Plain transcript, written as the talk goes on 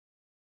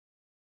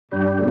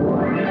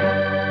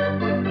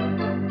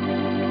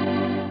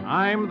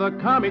I'm the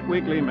Comic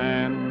Weekly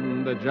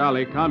Man, the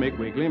jolly Comic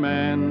Weekly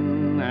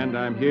Man, and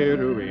I'm here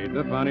to read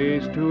the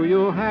funnies to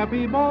you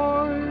happy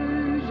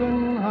boys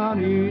and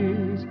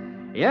honeys.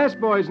 Yes,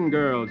 boys and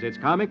girls, it's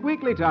Comic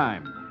Weekly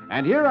time,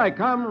 and here I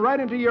come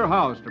right into your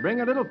house to bring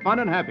a little fun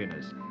and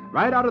happiness.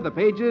 Right out of the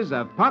pages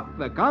of Puck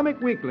the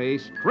Comic Weekly,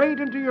 straight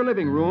into your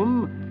living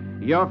room,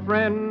 your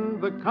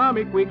friend, the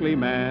Comic Weekly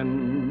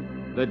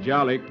Man, the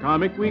jolly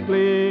Comic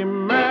Weekly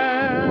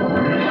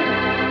Man.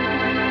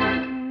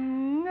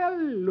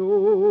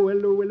 Hello,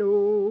 hello,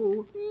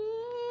 hello.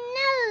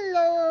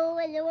 Hello,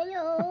 hello,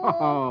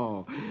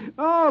 hello.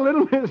 Oh,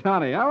 little Miss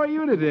Honey, how are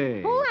you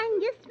today? Oh,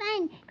 I'm just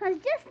fine, because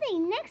just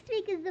think, next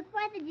week is the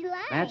 4th of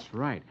July. That's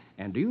right.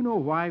 And do you know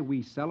why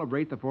we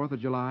celebrate the 4th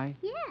of July?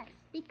 Yes,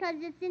 because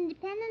it's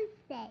Independence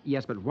Day.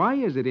 Yes, but why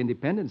is it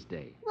Independence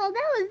Day? Well,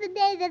 that was the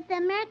day that the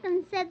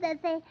Americans said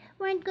that they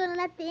weren't going to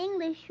let the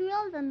English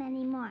rule them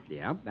anymore.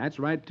 Yeah, that's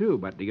right, too.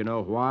 But do you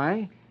know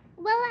why?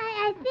 Well,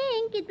 I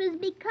think it was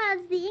because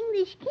the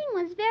English king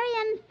was very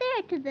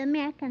unfair to the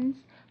Americans,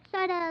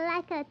 sort of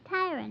like a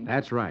tyrant.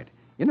 That's right.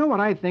 You know what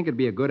I think would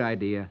be a good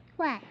idea?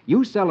 What?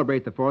 You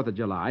celebrate the 4th of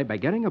July by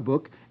getting a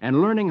book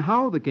and learning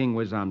how the king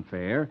was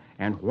unfair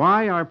and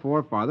why our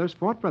forefathers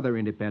fought for their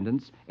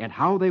independence and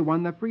how they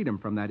won their freedom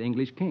from that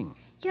English king.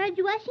 George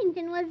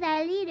Washington was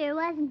our leader,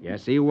 wasn't he?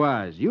 Yes, he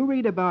was. You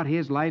read about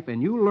his life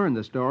and you learn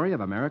the story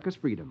of America's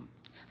freedom.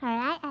 All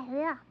right, I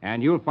will.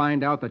 And you'll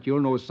find out that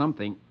you'll know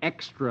something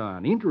extra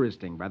and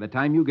interesting by the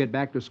time you get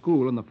back to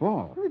school in the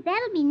fall. Oh,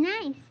 that'll be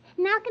nice.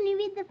 Now can you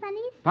read the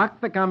funnies?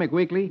 Puck the Comic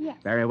Weekly? Yes.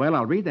 Very well,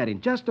 I'll read that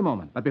in just a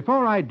moment. But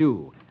before I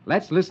do,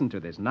 let's listen to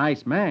this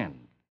nice man.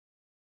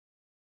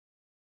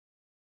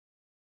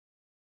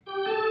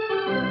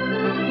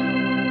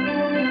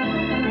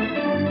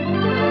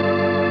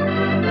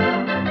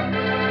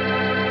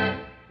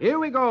 Here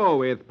we go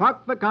with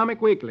Puck the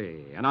Comic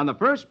Weekly. And on the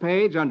first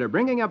page, under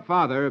Bringing Up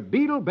Father,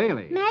 Beetle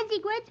Bailey.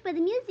 Magic words for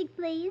the music,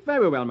 please.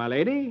 Very well, my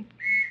lady.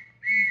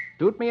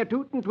 Toot me a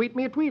toot and tweet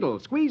me a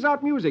tweedle. Squeeze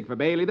out music for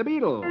Bailey the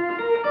Beetle.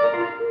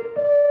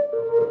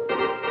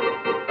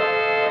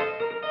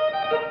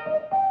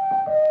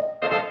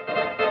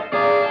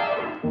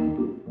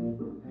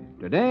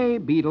 Today,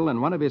 Beetle and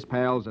one of his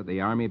pals at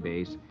the Army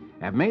base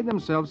have made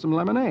themselves some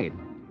lemonade.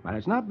 But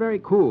it's not very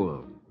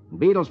cool.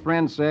 Beetle's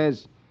friend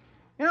says,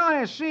 "You know,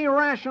 this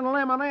sea-ration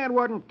lemonade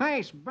wouldn't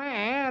taste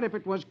bad if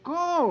it was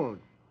cold."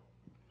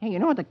 Hey, you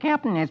know, the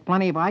captain has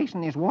plenty of ice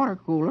in his water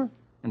cooler.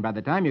 And by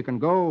the time you can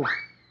go,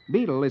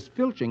 Beetle is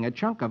filching a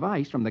chunk of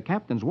ice from the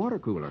captain's water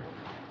cooler.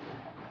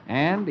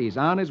 And he's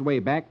on his way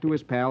back to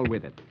his pal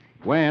with it.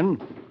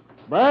 When...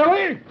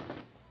 Bailey!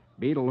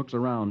 Beetle looks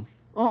around.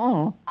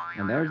 Uh-oh.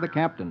 And there's the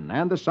captain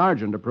and the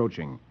sergeant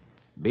approaching.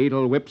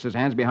 Beetle whips his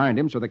hands behind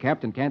him so the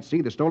captain can't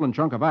see the stolen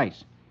chunk of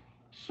ice.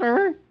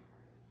 Sir?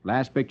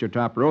 Last picture,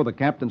 top row, the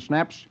captain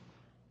snaps,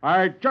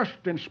 "I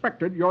just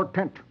inspected your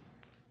tent,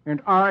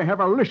 and I have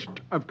a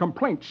list of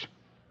complaints."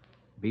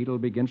 Beetle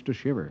begins to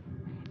shiver.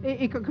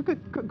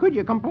 Could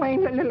you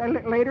complain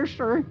later,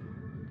 sir?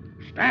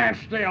 Stand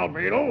still,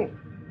 Beetle.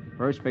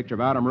 First picture,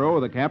 bottom row,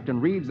 the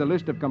captain reads the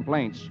list of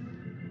complaints.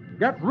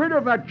 "Get rid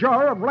of that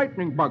jar of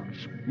lightning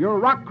bugs, your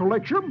rock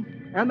collection,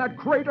 and that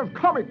crate of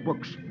comic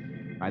books."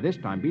 By this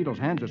time, Beetle's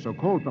hands are so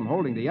cold from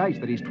holding the ice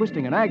that he's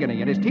twisting in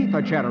agony and his teeth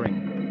are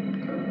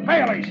chattering.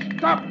 Bailey,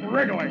 stop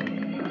wriggling.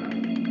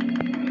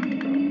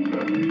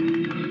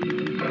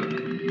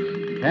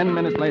 10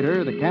 minutes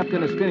later, the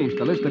captain has finished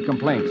the list of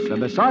complaints,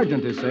 and the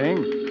sergeant is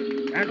saying,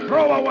 And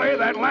throw away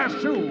that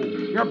lasso,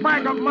 your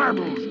bag of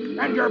marbles,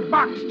 and your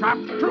box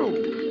tops,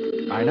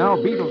 too. By now,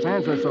 Beetle's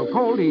hands are so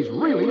cold he's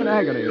really in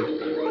agony.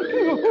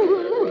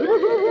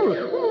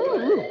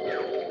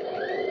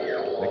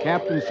 The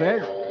captain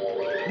says,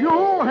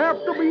 "You'll have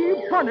to be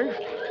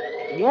punished.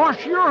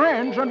 Wash your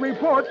hands and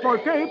report for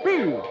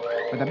KP."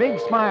 With a big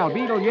smile,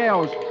 Beetle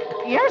yells,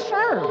 Yes,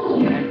 sir.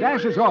 and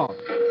dashes off.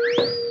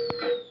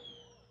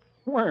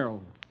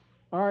 "Well,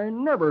 I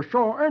never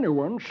saw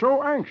anyone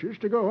so anxious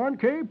to go on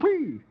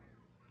KP."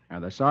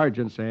 And the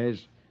sergeant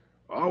says,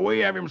 Oh, we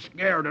have him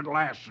scared at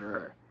last,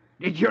 sir.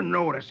 Did you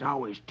notice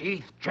how his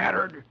teeth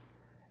chattered?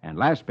 and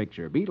last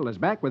picture, Beetle is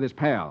back with his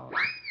pal.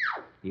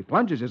 He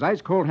plunges his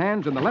ice-cold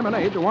hands in the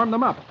lemonade to warm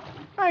them up.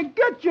 "Hey,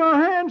 get your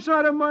hands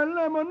out of my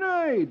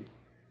lemonade!"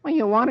 Well,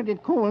 you wanted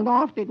it cooled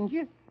off, didn't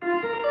you?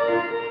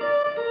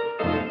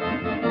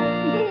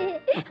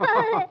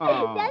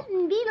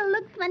 Doesn't Beetle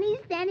look funny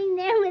standing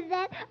there with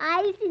that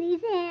ice in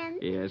his hand?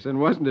 Yes, and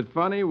wasn't it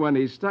funny when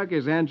he stuck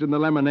his hands in the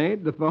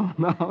lemonade to thaw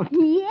them out?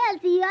 Yes,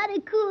 he ought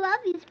to cool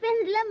off his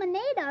friend's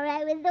lemonade all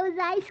right with those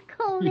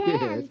ice-cold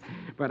hands. Yes,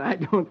 but I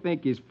don't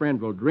think his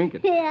friend will drink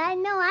it. Yeah, I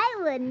know I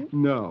wouldn't.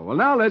 No. Well,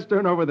 now let's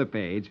turn over the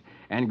page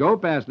and go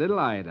past Little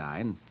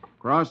Iodine,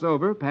 cross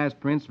over past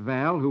Prince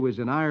Val, who is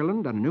in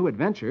Ireland on a new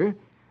adventure,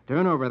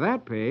 turn over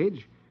that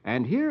page,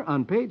 and here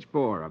on page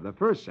 4 of the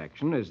first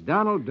section is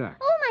Donald Duck.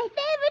 Oh, my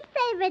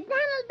favorite,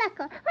 Donald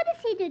Duckle. What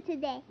does he do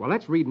today? Well,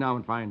 let's read now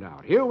and find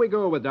out. Here we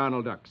go with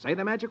Donald Duck. Say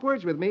the magic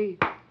words with me.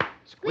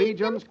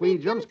 Squeejum,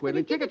 squeejum,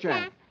 squiddly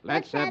chicka-chack.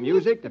 Let's have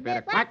music to fit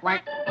a quack,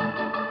 quack.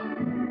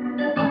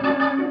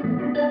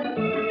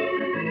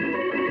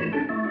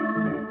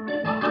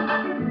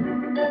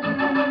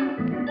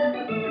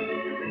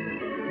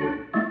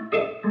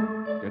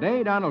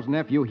 Today, Donald's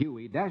nephew,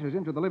 Huey, dashes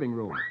into the living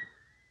room.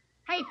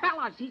 Hey,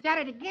 fellas, he's at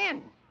it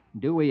again.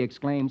 Dewey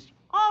exclaims,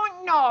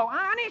 Oh, no,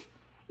 honest?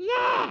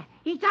 Yeah,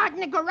 he's out in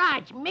the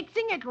garage,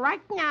 mixing it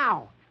right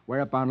now.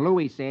 whereupon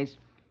Louie says,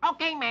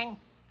 Okay, man,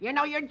 you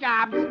know your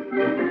jobs.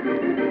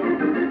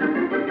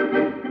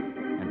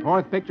 In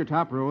fourth picture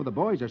top row, the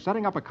boys are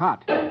setting up a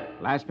cot.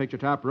 Last picture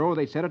top row,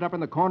 they set it up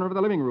in the corner of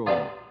the living room.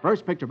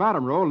 First picture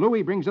bottom row,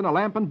 Louie brings in a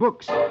lamp and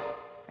books.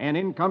 And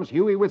in comes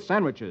Huey with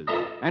sandwiches,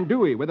 and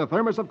Dewey with a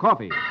thermos of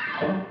coffee.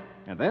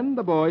 And then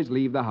the boys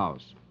leave the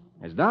house,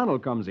 as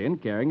Donald comes in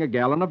carrying a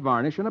gallon of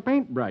varnish and a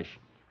paintbrush.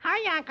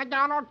 Hi, Uncle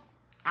Donald.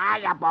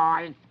 Hiya,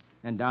 boys.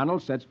 And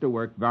Donald sets to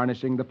work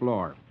varnishing the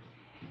floor.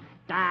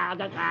 3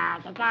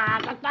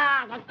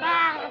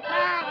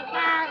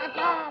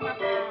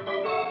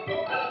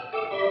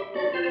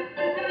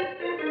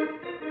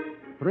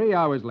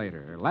 hours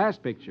later,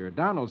 last picture,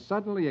 Donald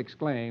suddenly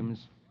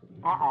exclaims,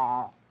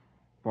 Uh-oh.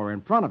 for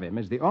in front of him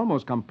is the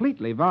almost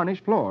completely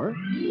varnished floor,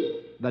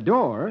 the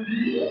door,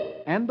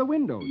 and the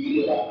windows.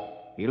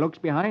 He looks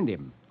behind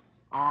him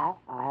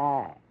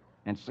Uh-oh.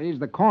 and sees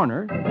the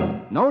corner,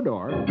 no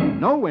door,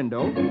 no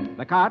window,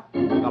 the cot,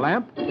 the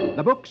lamp,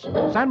 the books,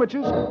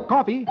 sandwiches,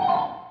 coffee,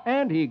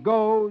 and he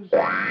goes...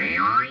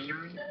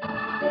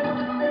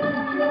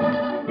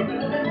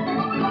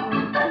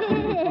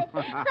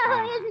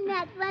 Oh, isn't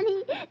that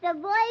funny? The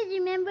boys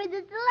remember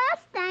that the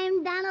last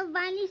time Donald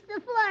varnished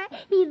the floor,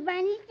 he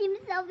varnished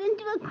himself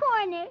into a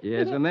corner.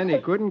 Yes, and then he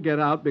couldn't get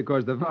out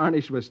because the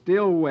varnish was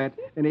still wet,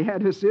 and he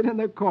had to sit in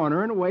the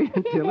corner and wait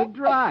until it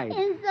dried.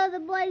 And so the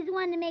boys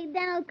wanted to make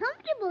Donald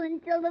comfortable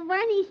until the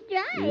varnish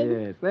dried.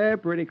 Yes, they're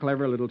pretty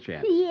clever little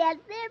chaps. Yes,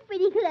 they're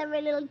pretty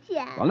clever little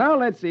chaps. Well, now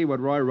let's see what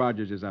Roy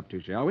Rogers is up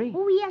to, shall we?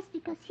 Oh, yes,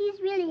 because he's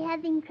really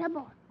having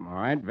trouble. All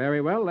right,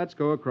 very well. Let's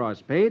go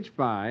across page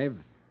 5,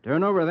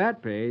 turn over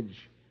that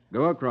page,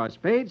 go across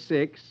page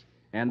 6,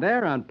 and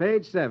there on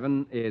page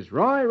 7 is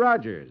Roy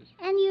Rogers.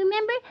 And you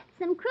remember,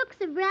 some crooks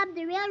have robbed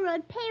the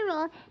railroad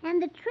payroll,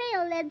 and the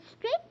trail led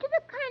straight to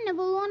the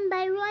carnival owned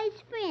by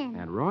Roy's friend.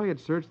 And Roy had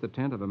searched the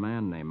tent of a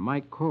man named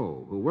Mike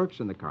Coe, who works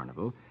in the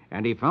carnival,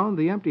 and he found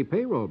the empty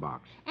payroll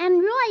box.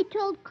 And Roy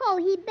told Cole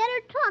he'd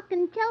better talk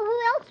and tell who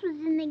else was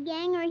in the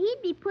gang, or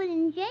he'd be put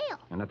in jail.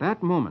 And at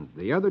that moment,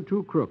 the other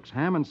two crooks,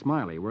 Ham and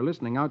Smiley, were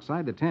listening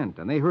outside the tent,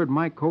 and they heard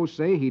Mike Coe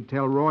say he'd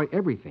tell Roy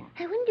everything.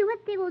 I wonder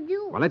what they will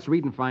do. Well, let's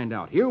read and find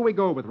out. Here we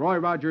go with Roy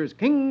Rogers,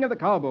 King of the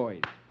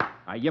Cowboys.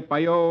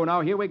 Yip-I-yo, now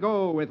here we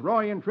go with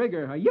Roy and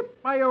Trigger.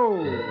 Yip-I-yo.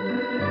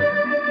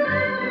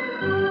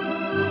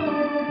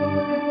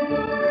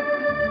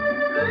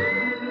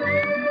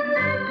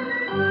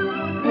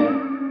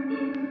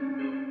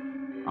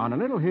 On a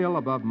little hill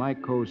above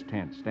Mike Coe's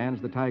tent stands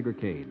the tiger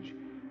cage.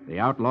 The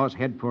outlaws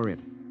head for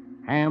it.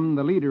 Ham,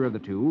 the leader of the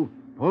two,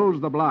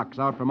 pulls the blocks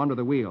out from under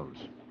the wheels.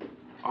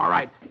 All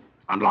right.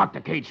 Unlock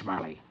the cage,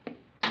 Smiley.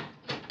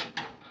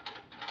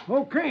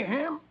 Okay,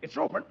 Ham. It's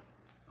open.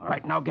 All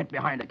right, now get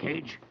behind the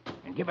cage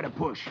and give it a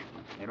push.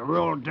 It'll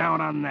roll down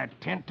on that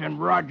tent, and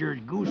Roger's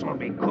goose will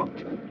be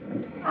cooked.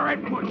 All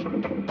right, push.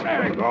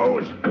 There it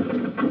goes.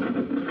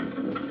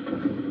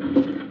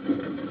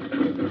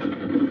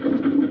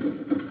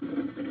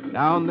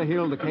 Down the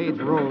hill the cage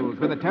rolls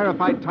with a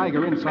terrified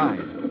tiger inside.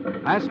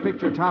 Last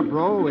picture top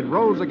row, it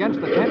rolls against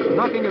the tent,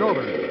 knocking it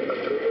over.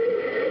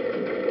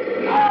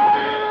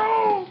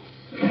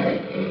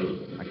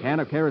 A can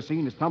of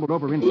kerosene is tumbled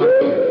over inside the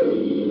tent.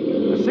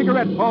 A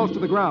cigarette falls to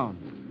the ground,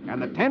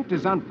 and the tent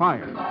is on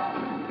fire.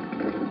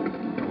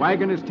 The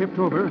wagon is tipped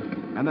over,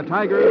 and the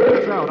tiger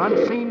leaps out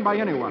unseen by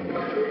anyone.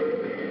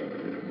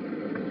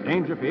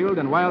 Dangerfield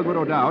and Wildwood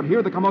O'Dowd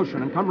hear the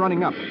commotion and come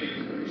running up.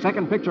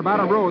 Second picture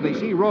bottom row, they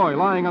see Roy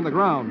lying on the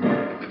ground.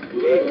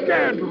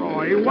 Egad,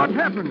 Roy, what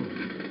happened?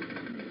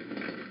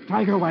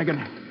 Tiger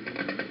wagon.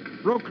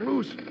 Broke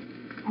loose.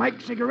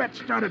 Mike's cigarette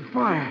started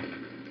fire.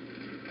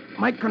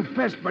 Mike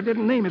confessed but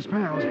didn't name his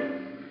pals.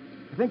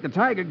 I think the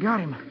tiger got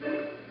him.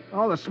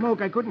 All the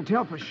smoke, I couldn't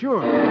tell for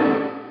sure.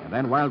 And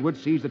then Wildwood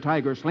sees the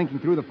tiger slinking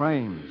through the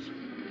flames.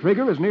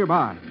 Trigger is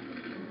nearby.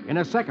 In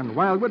a second,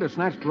 Wildwood has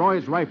snatched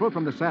Roy's rifle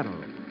from the saddle.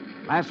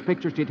 Last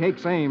picture, she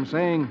takes aim,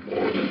 saying,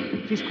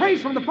 "She's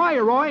crazed from the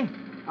fire, Roy.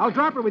 I'll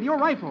drop her with your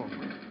rifle."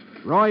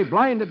 Roy,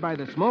 blinded by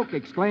the smoke,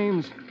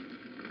 exclaims,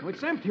 "Oh,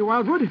 it's empty,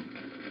 Wildwood,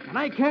 and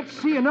I can't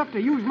see enough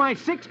to use my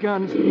 6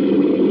 guns."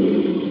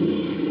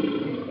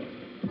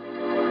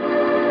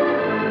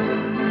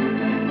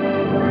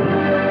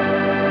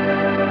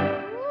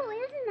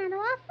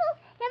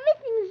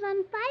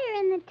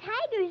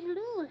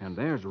 And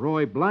there's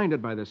Roy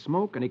blinded by the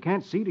smoke, and he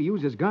can't see to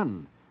use his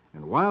gun.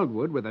 And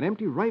Wildwood with an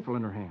empty rifle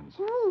in her hands.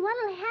 Oh,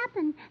 what'll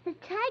happen? The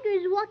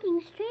tiger's walking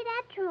straight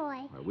at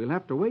Troy. Well, we'll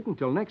have to wait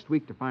until next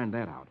week to find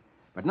that out.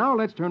 But now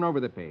let's turn over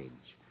the page.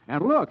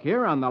 And look,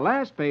 here on the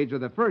last page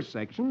of the first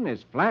section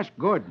is Flash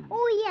Gordon.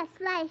 Oh, yes,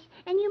 Flash.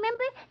 And you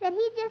remember that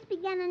he just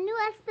began a new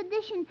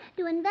expedition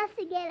to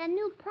investigate a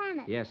new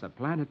planet. Yes, a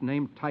planet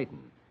named Titan.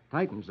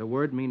 Titan's a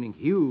word meaning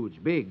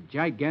huge, big,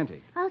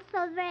 gigantic.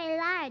 Also very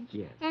large.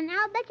 Yes. And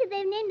I'll bet you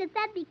they've named it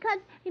that because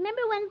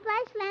remember when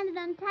Flash landed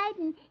on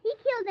Titan, he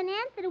killed an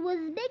ant that was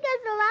as big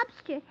as a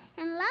lobster.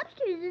 And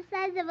lobster is the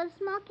size of a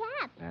small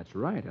cat. That's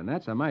right, and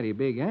that's a mighty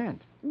big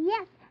ant.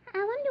 Yes. I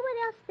wonder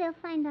what else they'll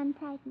find on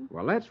Titan.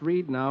 Well, let's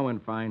read now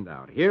and find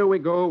out. Here we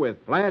go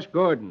with Flash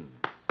Gordon.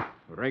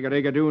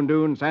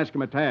 Rig-a-dig-a-doon-doon,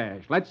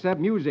 Saskimatash. Let's have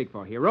music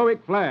for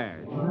Heroic Flash.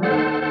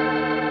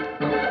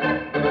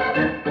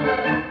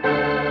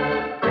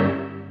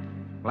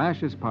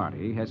 Flash's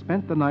party has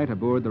spent the night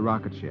aboard the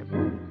rocket ship.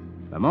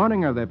 The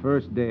morning of their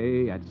first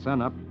day, at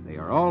sunup, they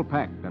are all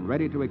packed and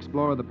ready to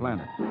explore the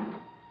planet.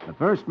 The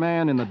first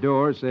man in the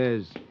door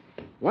says,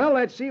 "Well,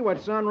 let's see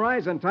what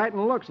sunrise on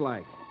Titan looks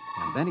like."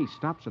 And then he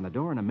stops in the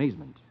door in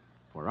amazement,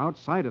 for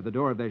outside of the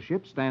door of their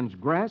ship stands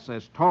grass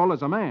as tall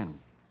as a man.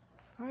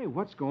 Hey,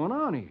 what's going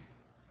on here?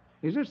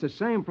 Is this the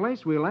same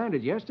place we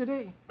landed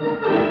yesterday?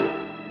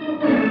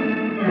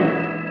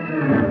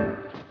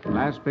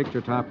 Last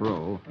picture, top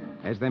row.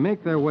 As they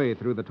make their way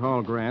through the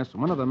tall grass,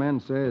 one of the men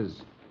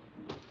says,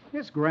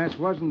 "This grass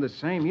wasn't the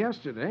same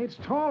yesterday. It's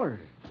taller.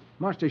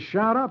 Must have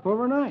shot up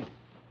overnight."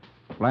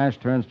 Flash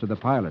turns to the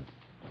pilot.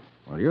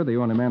 "Well, you're the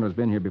only man who's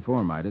been here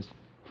before, Midas.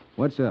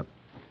 What's up?"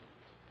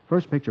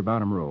 First picture,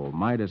 bottom row.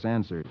 Midas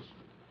answers,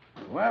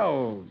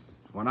 "Well,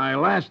 when I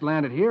last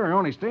landed here, I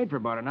only stayed for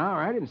about an hour.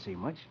 I didn't see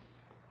much.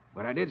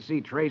 But I did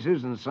see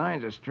traces and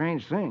signs of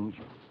strange things.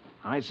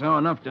 I saw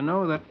enough to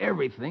know that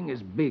everything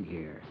is big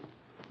here.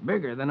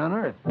 Bigger than on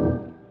Earth."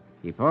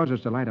 He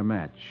pauses to light a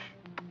match.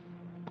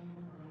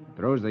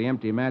 Throws the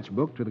empty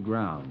matchbook to the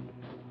ground.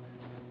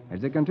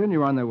 As they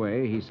continue on their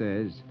way, he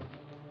says,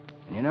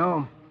 "You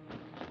know,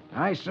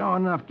 I saw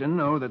enough to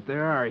know that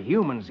there are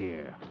humans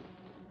here.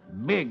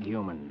 Big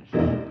humans."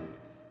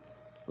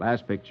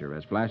 Last picture,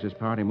 as Flash's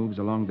party moves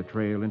along the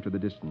trail into the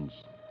distance,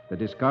 the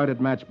discarded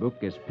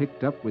matchbook is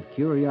picked up with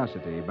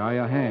curiosity by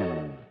a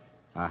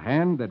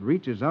hand that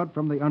reaches out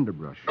from the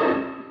underbrush.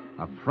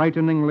 A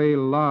frighteningly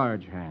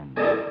large hand.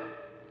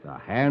 The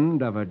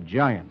hand of a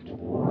giant. Ooh,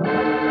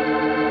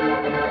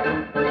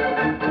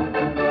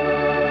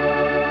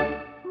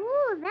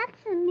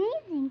 that's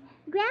amazing.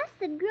 Grass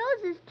that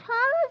grows as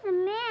tall as a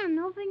man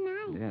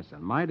overnight. Yes,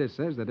 and Midas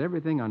says that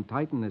everything on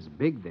Titan is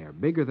big there,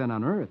 bigger than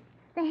on Earth.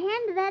 The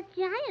hand of that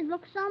giant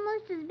looks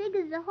almost as big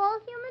as the whole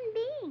human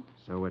being.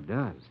 So it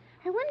does.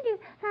 I wonder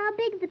how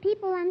big the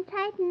people on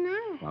Titan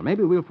are. Well,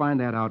 maybe we'll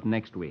find that out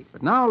next week.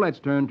 But now let's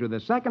turn to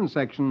the second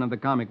section of the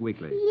Comic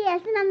Weekly.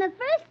 Yes, and on the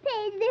first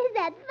page, there's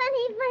that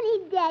funny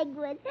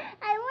Dagwood.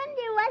 I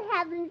wonder what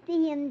happens to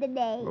him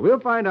today. Well, we'll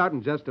find out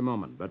in just a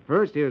moment. But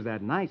first, here's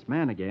that nice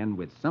man again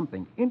with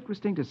something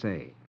interesting to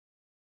say.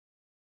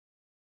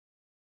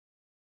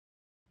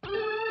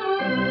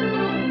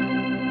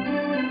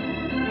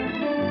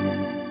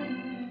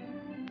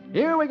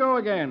 Here we go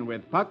again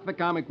with Puck the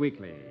Comic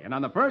Weekly. And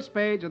on the first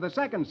page of the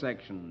second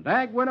section,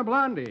 Dagwood a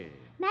Blondie.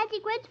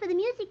 Magic words for the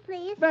music,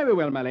 please. Very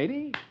well, my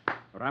lady.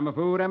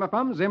 Ramafoo,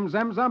 Ramafum, Zim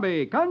Zam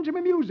Zombie. Conjure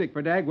me music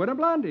for Dagwood a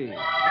Blondie.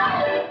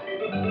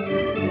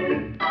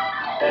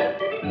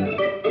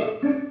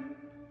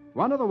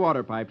 One of the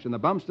water pipes in the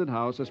Bumstead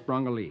house has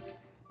sprung a leak.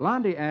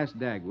 Blondie asked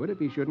Dagwood if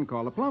he shouldn't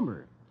call a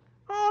plumber.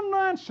 "Oh,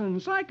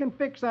 nonsense. I can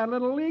fix that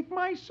little leak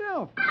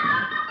myself."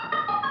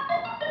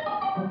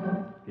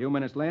 A few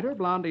minutes later,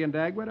 Blondie and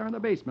Dagwood are in the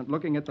basement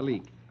looking at the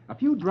leak. A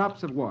few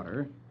drops of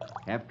water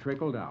have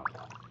trickled out,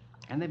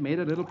 and they've made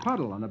a little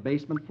puddle on the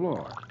basement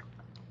floor.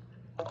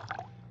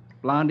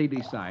 Blondie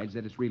decides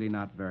that it's really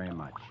not very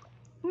much.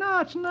 "No,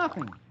 it's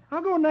nothing.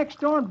 I'll go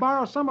next door and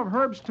borrow some of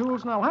Herb's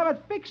tools, and I'll have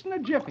it fixed in a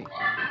jiffy."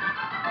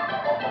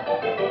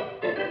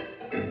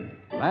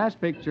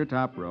 Last picture,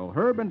 top row.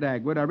 Herb and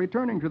Dagwood are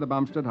returning to the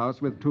Bumstead house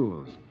with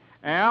tools.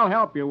 "I'll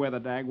help you with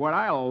it, Dagwood.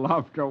 I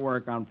love to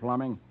work on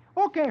plumbing."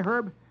 "Okay,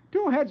 Herb.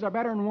 2 heads are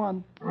better than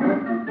 1.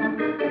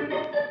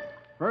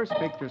 First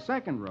picture,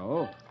 second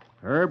row.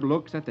 Herb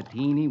looks at the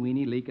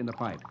teeny-weeny leak in the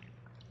pipe.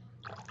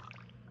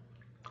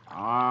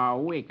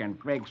 We can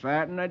fix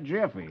that in a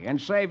jiffy and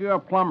save you a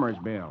plumber's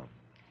bill."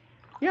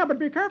 Yeah, but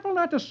be careful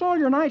not to soil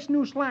your nice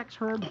new slacks,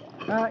 Herb.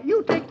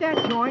 You take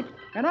that joint,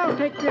 and I'll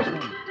take this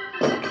one.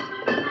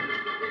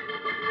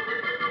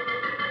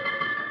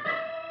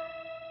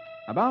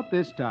 About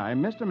this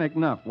time, Mr.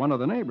 McNuff, one of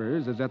the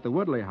neighbors, is at the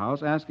Woodley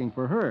house asking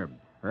for Herb.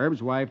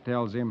 Herb's wife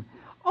tells him,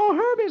 Oh,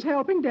 Herb is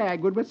helping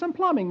Dagwood with some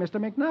plumbing, Mr.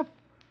 McNuff.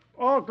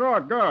 Oh,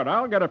 good, good.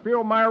 I'll get a few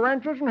of my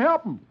wrenches and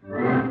help him.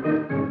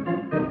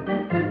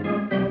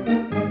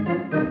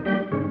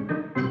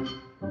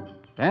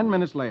 10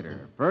 minutes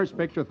later, first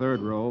picture, third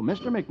row,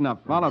 Mr. McNuff,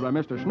 followed by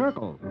Mr.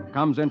 Schnurkel,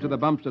 comes into the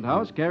Bumstead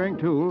house carrying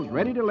tools,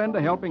 ready to lend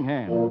a helping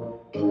hand.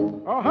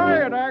 Oh,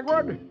 hiya,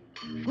 Dagwood.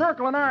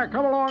 Schnurkel and I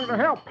come along to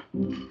help.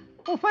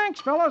 Oh,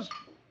 thanks, fellas.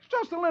 It's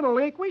just a little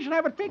leak. We should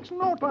have it fixed in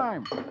no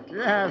time.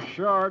 Yeah,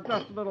 sure.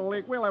 Just a little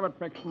leak. We'll have it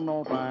fixed in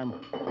no time.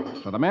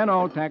 So the men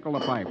all tackle the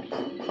pipes.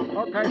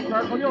 Okay,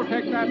 Schnurkel, you'll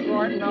take that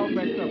joint and I'll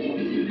fix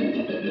it.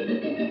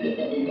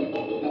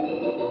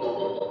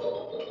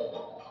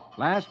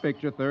 Last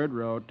picture, third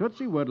row.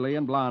 Tootsie Woodley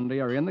and Blondie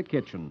are in the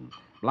kitchen.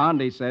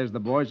 Blondie says the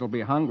boys will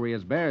be hungry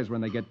as bears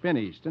when they get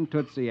finished, and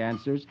Tootsie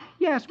answers,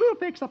 Yes, we'll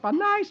fix up a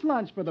nice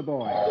lunch for the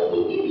boys.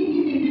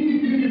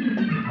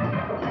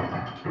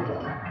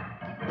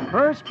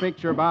 First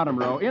picture, bottom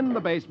row. In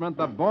the basement,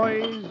 the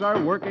boys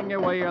are working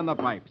away on the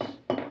pipes.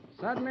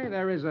 Suddenly,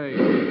 there is a...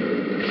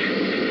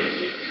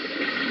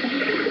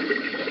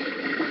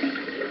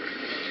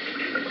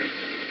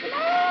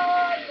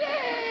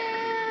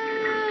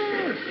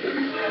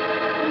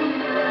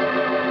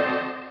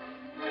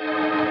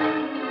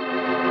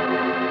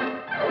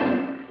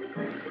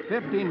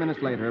 15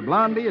 minutes later,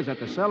 Blondie is at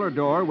the cellar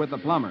door with the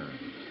plumber.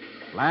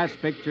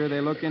 Last picture, they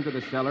look into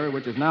the cellar,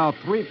 which is now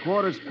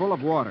 3/4 full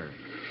of water.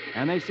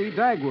 And they see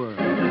Dagworth,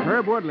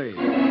 Herb Woodley,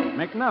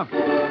 McNuff,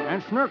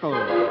 and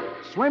Snurkle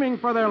swimming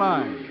for their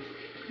lives.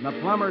 And the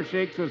plumber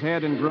shakes his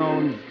head and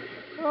groans,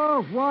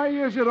 "Oh, why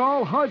is it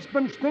all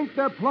husbands think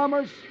they're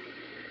plumbers?"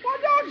 Well,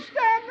 don't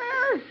stand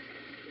there.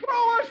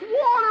 Throw us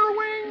water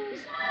wings.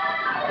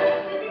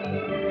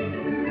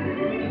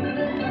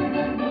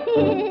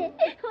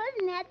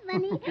 Wasn't that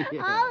funny?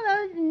 Yeah. All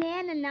those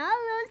men and all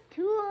those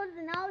tools,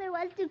 and all there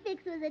was to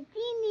fix was a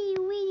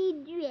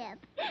teeny-weeny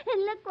drip.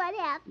 And look what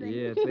happened.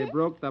 Yes, they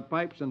broke the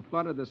pipes and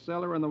flooded the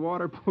cellar, and the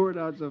water poured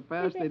out so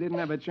fast they didn't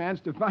have a chance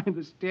to find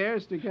the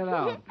stairs to get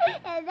out.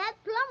 That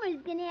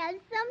plumber's going to have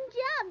some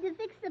job to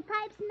fix the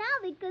pipes now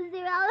because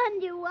they're all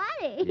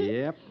underwater.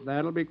 Yep,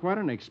 that'll be quite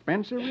an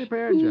expensive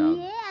repair job.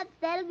 Yep,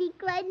 that'll be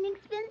quite an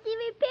expensive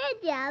repair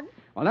job.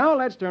 Well, now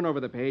let's turn over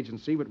the page and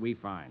see what we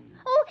find.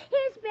 Oh,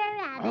 here's Brer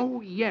Rabbit.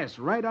 Oh, yes,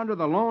 right under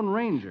the Lone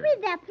Ranger.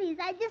 Read that, please.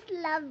 I just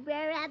love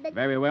Brer Rabbit.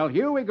 Very well,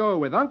 here we go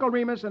with Uncle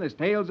Remus and his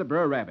tales of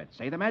Brer Rabbit.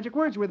 Say the magic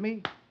words with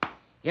me.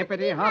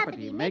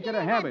 Hippity-hoppity, make it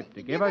a habit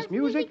to give us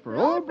music for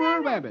old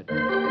Brer Rabbit.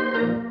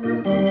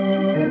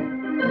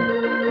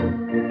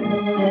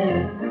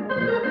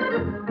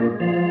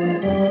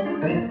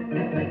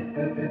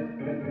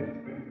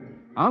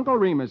 Uncle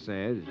Remus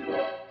says,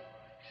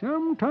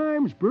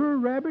 Sometimes Brer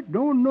Rabbit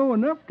don't know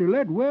enough to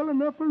let well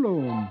enough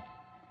alone.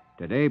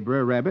 Today,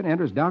 Brer Rabbit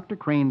enters Dr.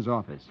 Crane's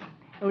office.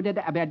 Oh,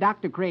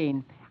 Dr.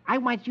 Crane, I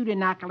want you to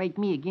inoculate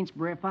me against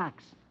Brer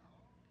Fox.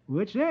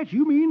 What's that?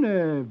 You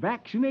mean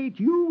vaccinate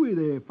you with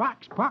a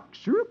foxpox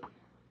syrup?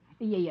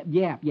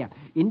 Yeah.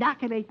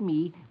 Inoculate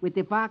me with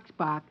the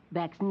Foxpox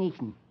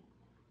vaccination.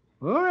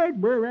 All right,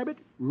 Brer Rabbit,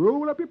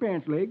 roll up your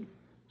pants leg.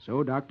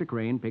 So Dr.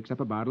 Crane picks up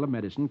a bottle of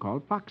medicine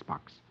called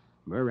Foxpox.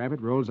 Brer Rabbit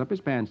rolls up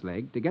his pants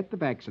leg to get the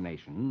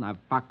vaccination of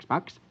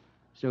Foxpox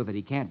so that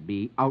he can't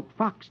be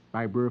outfoxed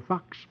by Brer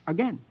Fox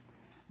again.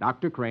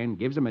 Dr. Crane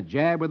gives him a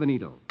jab with a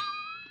needle.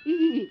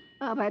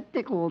 Oh, that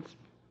tickles.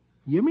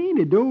 You mean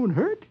it don't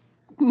hurt?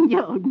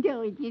 No,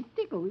 it just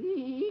tickles.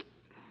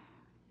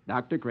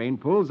 Dr. Crane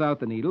pulls out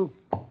the needle.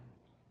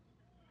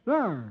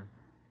 There.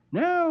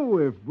 Now,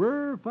 if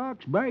Brer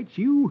Fox bites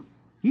you,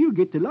 he'll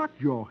get the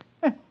lockjaw.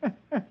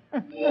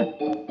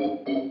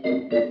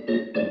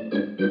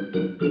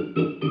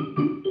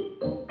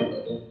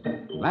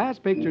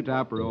 Last picture,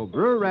 top row,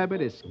 Brer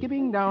Rabbit is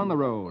skipping down the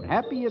road,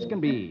 happy as can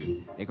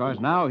be, because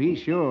now he's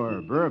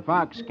sure Brer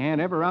Fox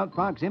can't ever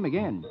outfox him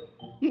again.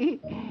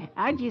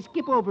 I'll just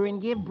skip over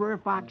and give Brer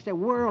Fox a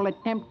whirl of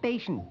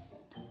temptation.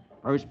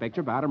 First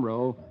picture, bottom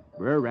row,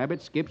 Brer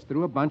Rabbit skips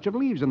through a bunch of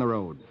leaves in the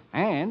road,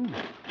 and...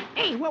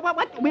 Hey, what?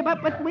 Wait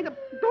up.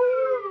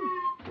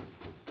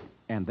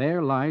 And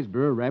there lies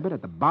Brer Rabbit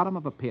at the bottom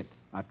of a pit,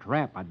 a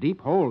trap, a deep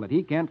hole that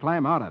he can't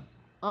climb out of.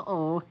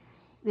 Uh-oh.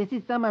 This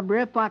is some of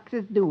Brer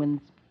Fox's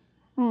doings.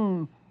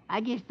 I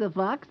guess the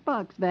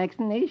Foxpox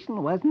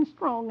vaccination wasn't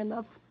strong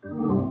enough.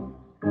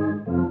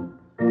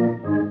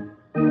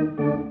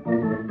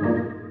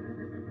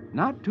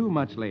 Not too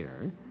much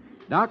later,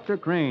 Dr.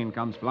 Crane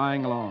comes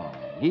flying along.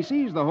 He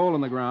sees the hole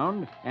in the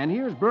ground and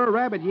hears Brer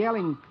Rabbit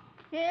yelling,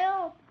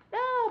 Help!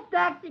 Help,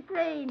 Dr.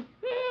 Crane!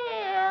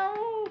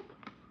 Help!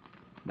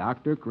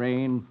 Dr.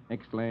 Crane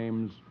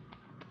exclaims,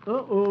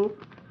 Uh-oh.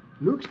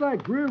 Looks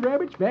like Brer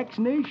Rabbit's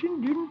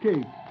vaccination didn't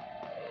take.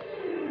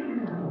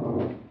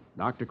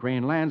 Dr.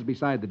 Crane lands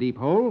beside the deep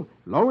hole,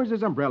 lowers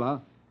his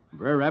umbrella.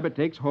 Brer Rabbit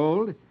takes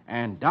hold,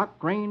 and Doc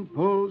Crane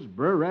pulls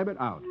Brer Rabbit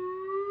out.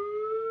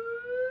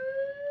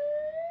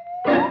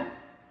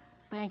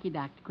 Thank you,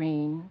 Dr.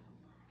 Crane.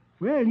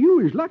 Well, you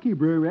was lucky,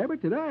 Brer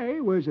Rabbit, that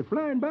I was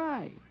a-flying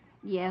by.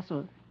 Yes,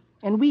 sir.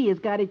 And we has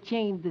got to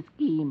change the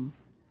scheme.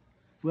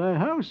 Well,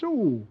 how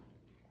so?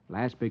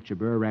 Last picture,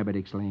 Brer Rabbit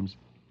exclaims,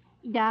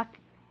 Doc,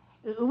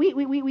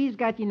 we's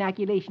got the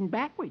inoculation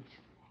backwards.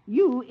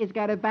 You is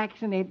got to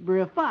vaccinate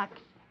Brer Fox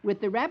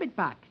with the rabbit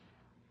pox.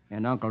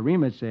 and Uncle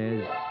Remus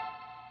says,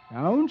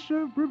 Ounce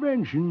of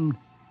prevention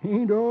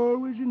ain't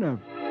always enough.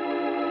 Oh,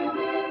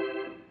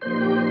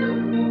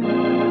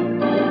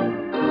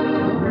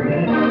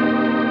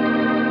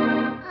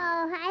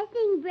 I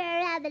think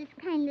Brer Rabbit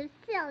is kind of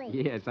silly.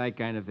 Yes, I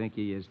kind of think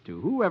he is,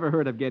 too. Who ever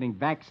heard of getting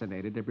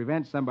vaccinated to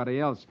prevent somebody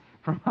else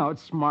from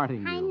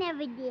outsmarting you? I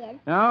never did.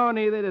 No,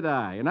 neither did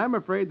I. And I'm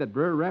afraid that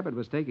Brer Rabbit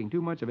was taking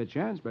too much of a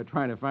chance by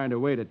trying to find a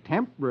way to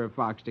tempt Brer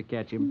Fox to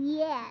catch him.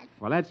 Yes.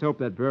 Well, let's hope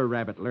that Brer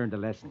Rabbit learned a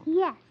lesson.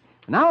 Yes.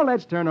 Now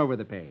let's turn over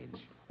the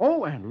page.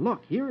 Oh, and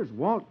look, here's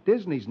Walt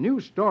Disney's new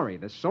story,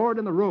 The Sword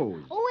and the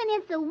Rose. Oh, and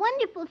it's a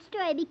wonderful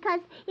story because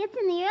it's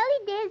in the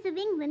early days of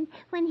England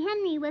when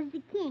Henry was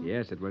the king.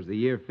 Yes, it was the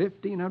year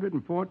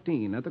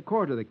 1514 at the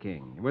court of the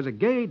king. It was a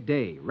gay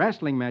day.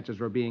 Wrestling matches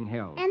were being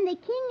held. And the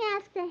king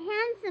asked a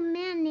handsome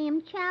man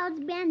named Charles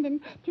Brandon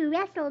to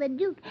wrestle the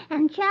Duke,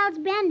 and Charles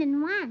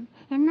Brandon won.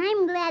 And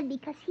I'm glad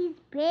because he's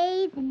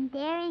brave and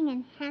daring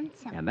and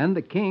handsome. And then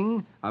the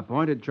king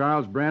appointed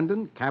Charles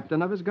Brandon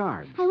captain of his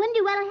guard. I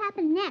wonder what'll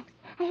happen next.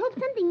 I hope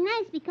something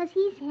nice because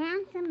he's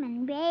handsome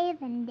and brave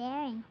and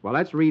daring. Well,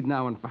 let's read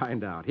now and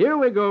find out. Here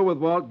we go with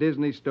Walt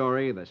Disney's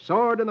story, The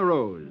Sword and the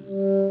Rose.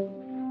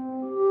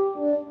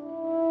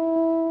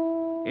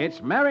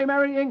 It's merry,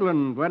 merry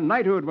England when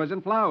knighthood was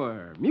in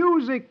flower.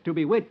 Music to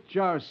bewitch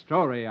our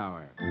story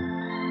hour.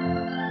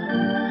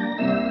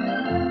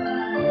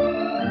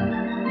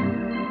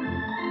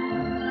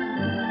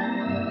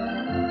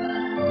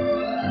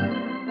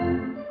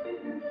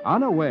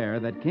 Unaware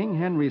that King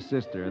Henry's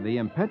sister, the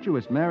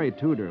impetuous Mary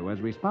Tudor, was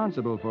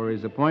responsible for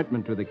his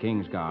appointment to the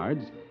king's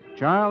guards,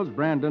 Charles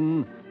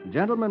Brandon,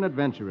 gentleman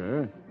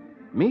adventurer,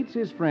 meets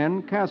his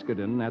friend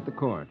Caskoden at the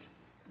court.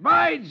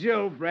 By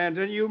Jove,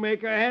 Brandon, you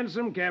make a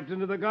handsome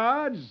captain of the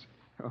guards.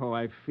 Oh,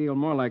 I feel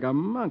more like a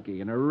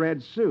monkey in a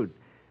red suit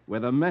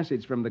with a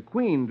message from the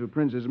Queen to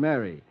Princess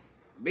Mary.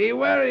 Be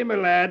wary, my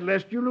lad,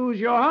 lest you lose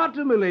your heart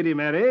to my Lady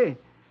Mary.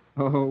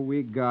 Oh,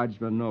 we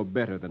guardsmen know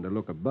better than to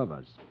look above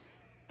us.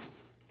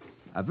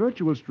 A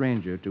virtual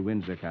stranger to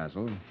Windsor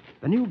Castle,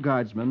 the new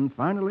guardsman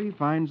finally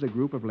finds a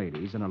group of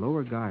ladies in a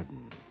lower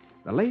garden.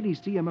 The ladies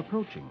see him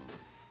approaching.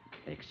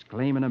 They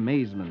exclaim in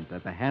amazement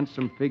at the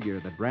handsome figure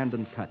that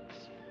Brandon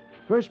cuts.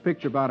 First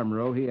picture, bottom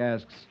row, he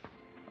asks,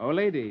 "Oh,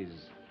 ladies,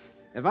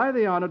 have I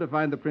the honor to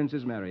find the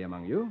Princess Mary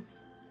among you?"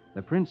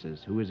 The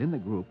princess, who is in the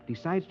group,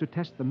 decides to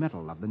test the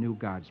mettle of the new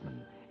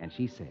guardsman, and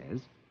she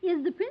says,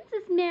 "Is the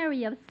Princess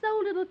Mary of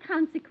so little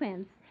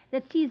consequence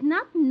that she's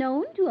not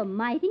known to a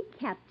mighty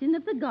captain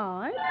of the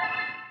guard?"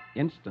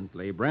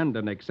 Instantly,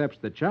 Brandon accepts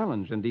the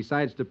challenge and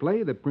decides to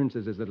play the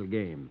princess's little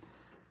game.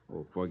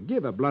 Oh,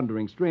 forgive a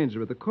blundering stranger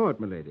at the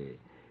court, milady.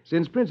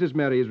 Since Princess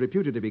Mary is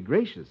reputed to be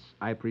gracious,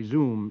 I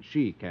presume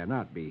she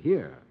cannot be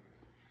here.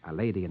 A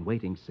lady in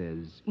waiting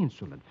says,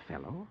 "Insolent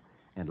fellow."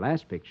 And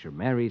last picture,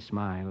 Mary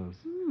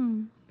smiles.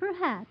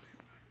 Perhaps.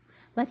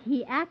 But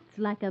he acts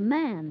like a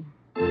man.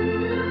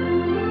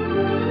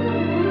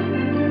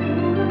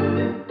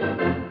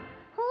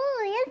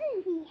 Oh,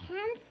 isn't he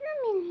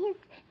handsome in his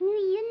new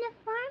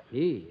uniform?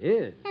 He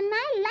is. And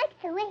I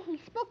liked the way he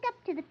spoke up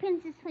to the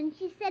princess when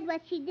she said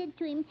what she did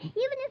to him,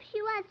 even if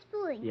she was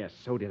fooling. Yes,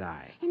 so did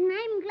I. And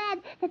I'm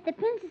glad that the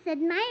princess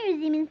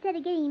admires him instead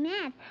of getting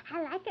mad.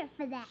 I like her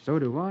for that. So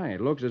do I.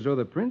 It looks as though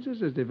the princess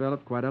has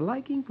developed quite a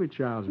liking for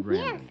Charles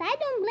Brandon. Yes, I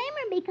don't blame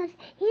her because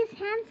he's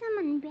handsome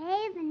and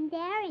brave and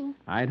daring.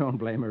 I don't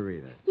blame her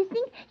either. You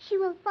think she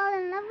will fall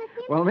in love with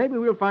him? Well, maybe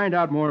we'll find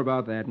out more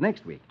about that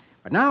next week.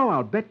 But now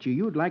I'll bet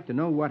you'd like to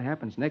know what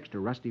happens next to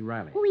Rusty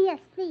Riley. Oh, yes,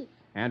 please.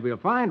 And we'll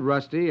find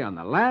Rusty on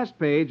the last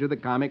page of the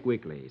Comic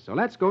Weekly. So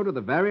let's go to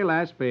the very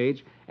last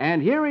page.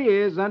 And here he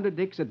is under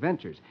Dick's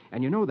adventures.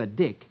 And you know that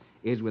Dick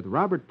is with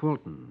Robert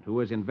Fulton, who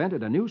has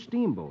invented a new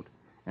steamboat.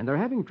 And they're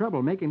having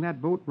trouble making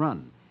that boat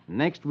run.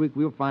 Next week,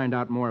 we'll find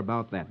out more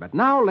about that. But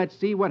now let's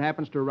see what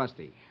happens to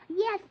Rusty.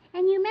 Yes,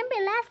 and you remember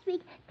last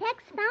week,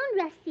 Tex found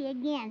Rusty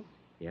again.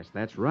 Yes,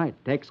 that's right.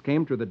 Tex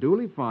came to the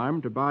Dooley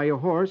farm to buy a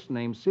horse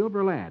named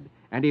Silver Lad.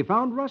 And he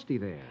found Rusty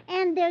there.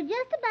 And they're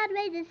just about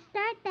ready to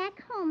start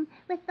back home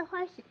with the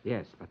horses.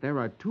 Yes, but there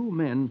are two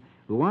men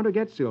who want to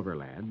get Silver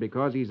Lad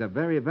because he's a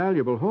very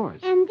valuable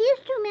horse. And these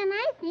two men,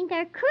 I think,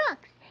 are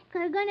crooks.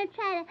 They're going to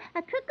try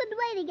a crooked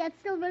way to get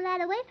Silver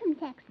Lad away from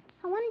Tex.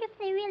 I wonder if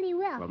they really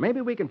will. Well, maybe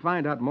we can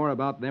find out more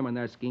about them and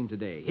their scheme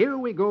today. Here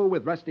we go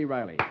with Rusty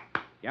Riley.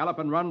 Gallop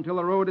and run till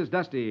the road is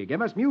dusty.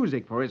 Give us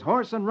music for his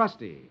horse and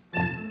Rusty.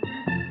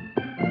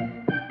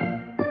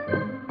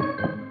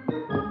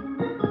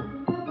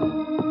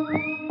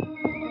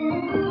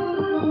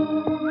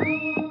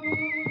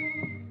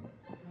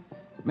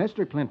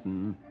 Mr.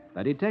 Clinton,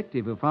 the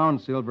detective who found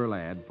Silver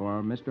Lad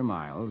for Mr.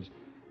 Miles,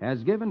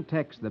 has given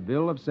Tex the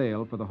bill of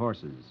sale for the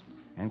horses,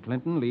 and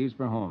Clinton leaves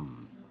for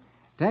home.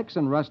 Tex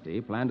and Rusty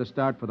plan to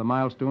start for the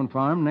Milestone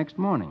farm next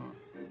morning.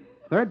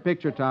 Third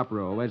picture, top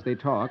row, as they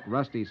talk,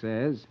 Rusty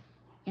says,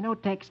 You know,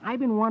 Tex, I've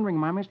been wondering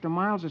why Mr.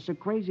 Miles is so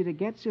crazy to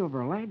get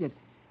Silver Lad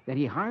that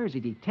he hires a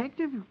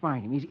detective to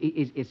find him.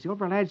 Is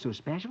Silver Lad so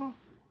special?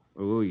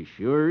 "Oh, he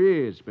sure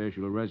is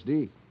special,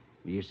 Rusty.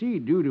 You see,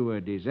 due to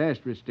a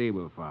disastrous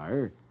stable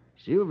fire,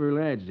 Silver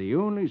Lad's the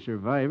only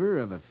survivor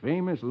of a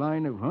famous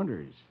line of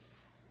hunters."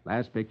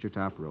 Last picture,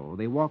 top row,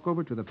 they walk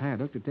over to the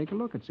paddock to take a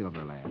look at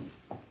Silver Lad.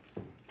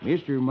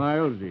 "Mr.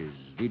 Miles is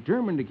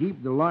determined to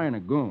keep the line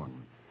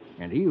a-going,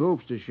 And he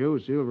hopes to show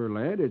Silver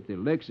Lad at the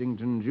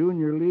Lexington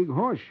Junior League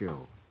Horse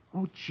Show.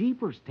 Oh,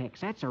 jeepers,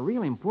 Tex, that's a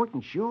real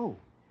important show.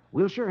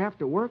 We'll sure have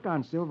to work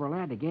on Silver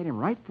Lad to get him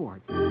right for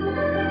it.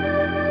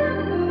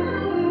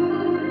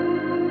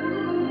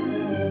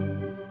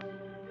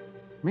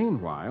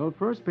 Meanwhile,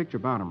 first picture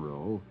bottom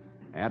row,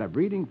 at a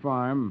breeding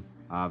farm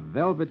of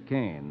Velvet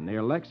Cane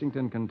near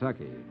Lexington,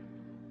 Kentucky.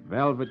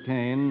 Velvet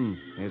Cane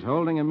is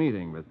holding a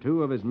meeting with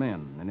two of his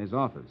men in his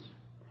office.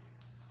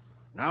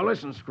 Now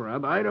listen,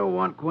 Scrub, I don't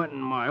want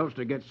Quentin Miles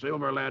to get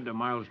Silver Lad to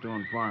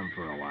Milestone Farm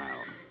for a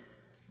while.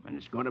 And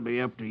it's going to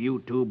be up to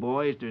you two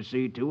boys to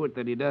see to it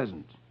that he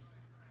doesn't.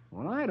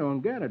 Well, I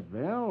don't get it,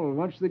 Val.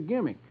 What's the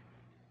gimmick?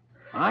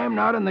 I'm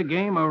not in the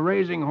game of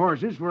raising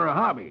horses for a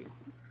hobby.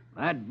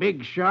 That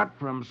big shot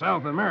from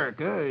South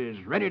America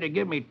is ready to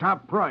give me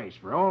top price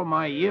for all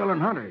my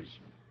yearling hunters.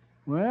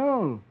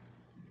 Well,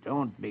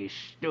 don't be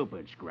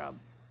stupid, Scrub.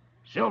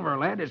 Silver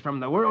Lad is from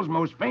the world's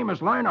most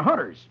famous line of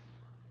hunters.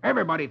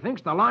 Everybody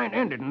thinks the line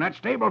ended in that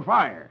stable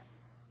fire.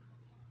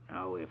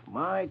 Now, if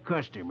my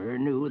customer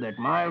knew that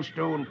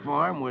Milestone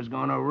Farm was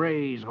going to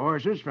raise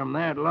horses from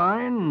that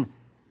line...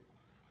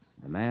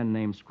 The man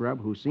named Scrub,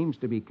 who seems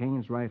to be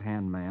Kane's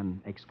right-hand man,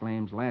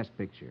 exclaims last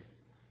picture.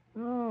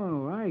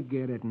 Oh, I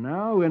get it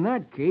now. In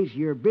that case,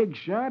 your big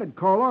shot would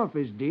call off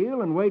his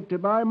deal and wait to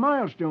buy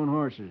Milestone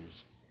horses.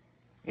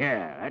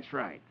 Yeah, that's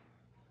right.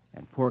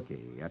 And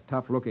Porky, a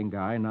tough-looking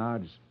guy,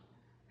 nods.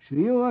 So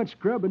you want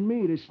Scrub and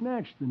me to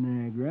snatch the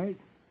nag, right?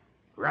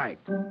 Right.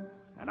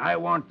 And I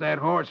want that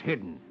horse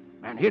hidden,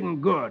 and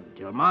hidden good,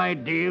 till my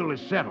deal is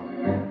settled.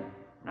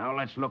 Now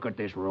let's look at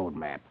this road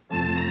map. Oh,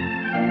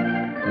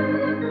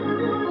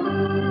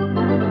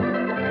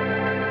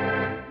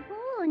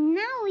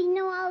 now we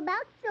know all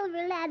about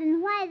Silver Lad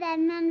and why that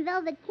man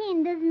Velvet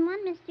Cane doesn't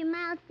want Mr.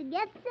 Miles to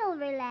get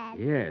Silver Lad.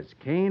 Yes,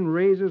 Kane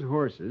raises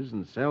horses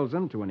and sells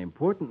them to an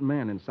important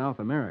man in South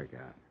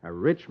America, a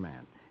rich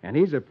man. And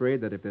he's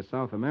afraid that if the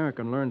South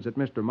American learns that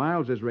Mr.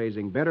 Miles is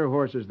raising better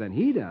horses than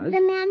he does...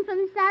 The man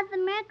from South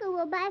America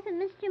will buy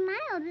from Mr.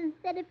 Miles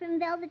instead of from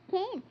Velvet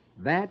Cane.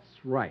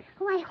 That's right.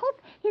 Oh, I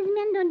hope his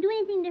men don't do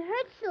anything to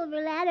hurt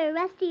Silver Lad or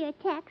Rusty or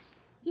Tex.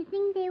 You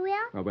think they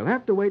will? Well, we'll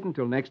have to wait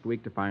until next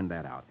week to find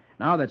that out.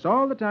 Now, that's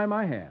all the time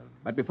I have.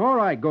 But before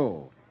I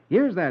go,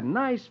 here's that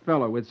nice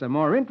fellow with some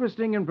more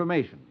interesting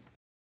information.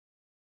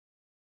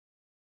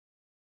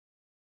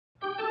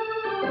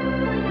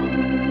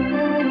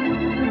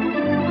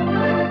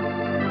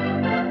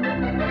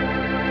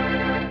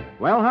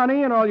 Well,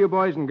 honey, and all you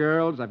boys and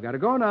girls, I've got to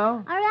go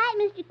now. All right,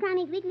 Mr.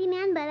 Comic Weekly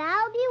Man, but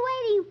I'll be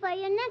waiting for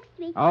you next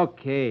week.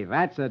 Okay,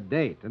 that's a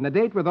date. And a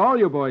date with all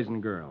you boys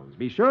and girls.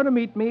 Be sure to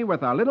meet me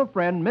with our little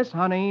friend, Miss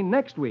Honey,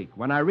 next week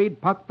when I read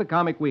Puck the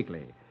Comic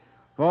Weekly.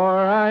 For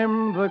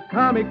I'm the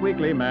Comic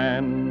Weekly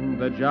Man,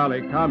 the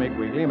jolly Comic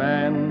Weekly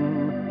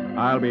Man.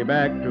 I'll be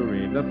back to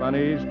read the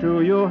funnies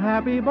to you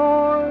happy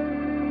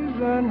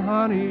boys and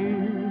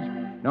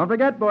honeys. Don't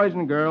forget, boys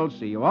and girls,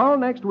 see you all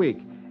next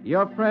week.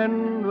 Your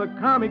friend, the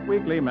Comic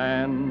Weekly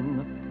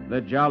Man,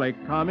 the jolly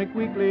Comic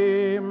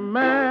Weekly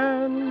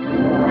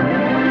Man.